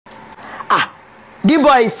The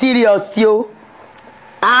boy is serious, yo.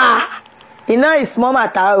 Ah, you know it's small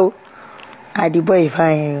matter. Ah, the boy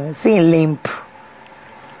fine, seeing limp.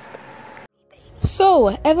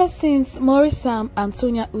 So, ever since Maurice and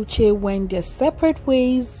Sonia Uche went their separate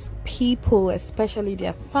ways, people, especially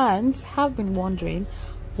their fans, have been wondering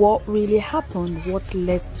what really happened, what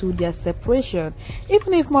led to their separation.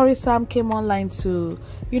 Even if Maurice came online to,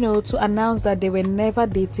 to announce that they were never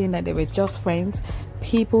dating, that they were just friends,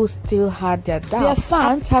 people still had their doubts. Their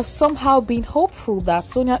fans have somehow been hopeful that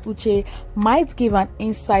Sonia Uche might give an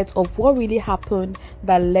insight of what really happened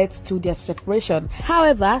that led to their separation.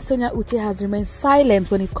 However, Sonia Uche has remained silent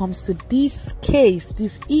when it comes to this case,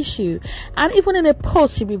 this issue, and even in a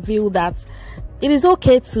post she revealed that it is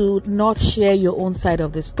okay to not share your own side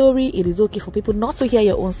of the story. It is okay for people not to hear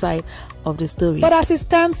your own side of the story. But as it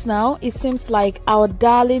stands now, it seems like our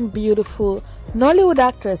darling, beautiful Nollywood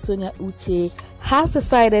actress Sonia Uche has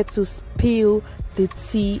decided to spill the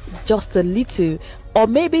tea just a little, or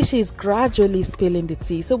maybe she's gradually spilling the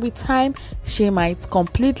tea. So with time, she might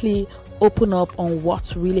completely open up on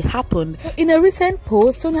what really happened. In a recent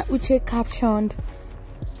post, Sonia Uche captioned,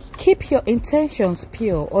 "Keep your intentions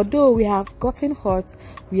pure. Although we have gotten hurt,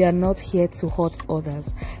 we are not here to hurt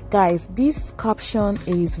others." Guys, this caption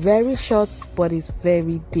is very short, but it's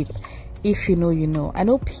very deep. If you know, you know. I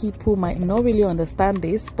know people might not really understand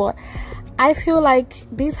this, but I feel like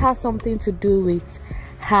this has something to do with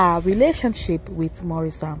her relationship with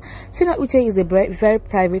Maurice. Sonia Uche is a very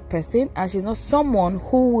private person, and she's not someone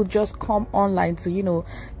who would just come online to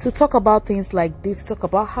to talk about things like this, to talk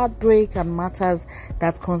about heartbreak and matters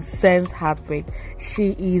that concerns heartbreak.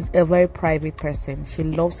 She is a very private person. She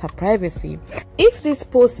loves her privacy. If this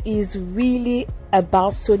post is really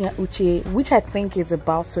about Sonia Uche, which I think is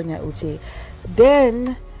about Sonia Uche,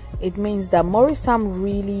 then it means that Maurice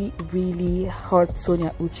really hurt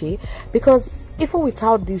Sonia Uche, because even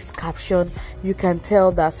without this caption, you can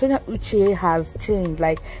tell that Sonia Uche has changed.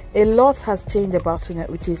 Like, a lot has changed about Sonia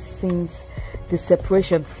Uche since the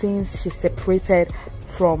separation, since she separated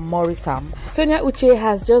from Maurice. Sonia Uche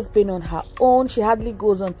has just been on her own. She hardly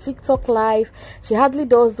goes on TikTok live. She hardly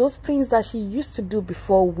does those things that she used to do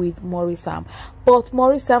before with Maurice. But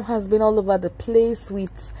Maurice has been all over the place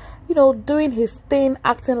with, doing his thing,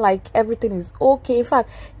 acting like everything is okay. In fact,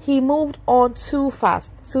 he moved on too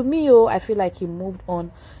fast. To me, I feel like he moved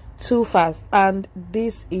on too fast, and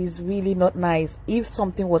this is really not nice if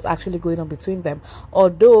something was actually going on between them.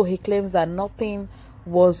 Although he claims that nothing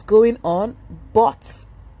was going on, but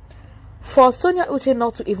for Sonia Uche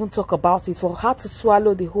not to even talk about it, for her to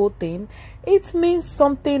swallow the whole thing, it means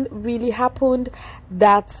something really happened,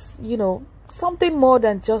 that something more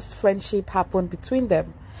than just friendship happened between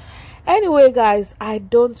them. Anyway, guys, I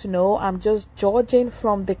don't know. I'm just judging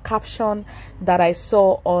from the caption that I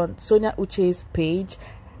saw on Sonia Uche's page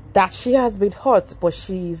that she has been hurt, but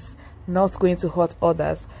she's not going to hurt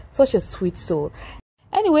others. Such a sweet soul.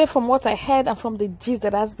 Anyway, from what I heard and from the gist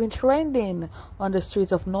that has been trending on the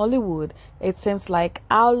streets of Nollywood, it seems like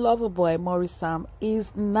our lover boy Maurice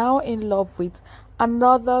is now in love with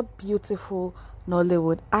another beautiful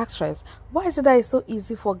Nollywood actress. Why is it that it's so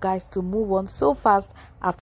easy for guys to move on so fast after